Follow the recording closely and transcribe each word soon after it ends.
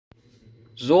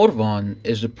Zorvan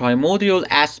is the primordial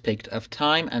aspect of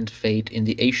time and fate in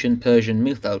the ancient Persian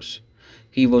mythos.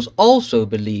 He was also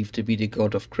believed to be the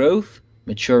god of growth,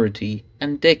 maturity,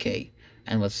 and decay,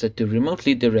 and was said to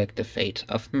remotely direct the fate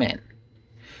of men.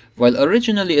 While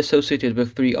originally associated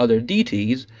with three other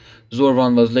deities,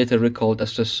 Zorvan was later recalled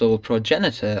as the sole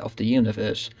progenitor of the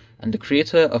universe and the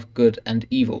creator of good and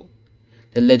evil.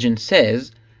 The legend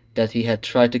says that he had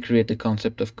tried to create the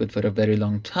concept of good for a very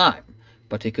long time,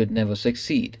 but he could never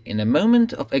succeed. In a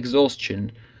moment of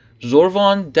exhaustion,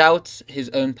 Zorvan doubts his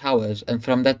own powers, and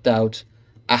from that doubt,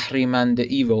 Ahriman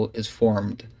the Evil is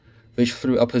formed, which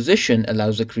through opposition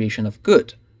allows the creation of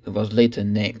good, who was later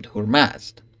named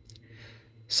Hurmazd.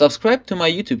 Subscribe to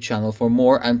my YouTube channel for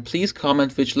more, and please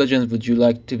comment which legends would you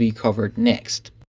like to be covered next.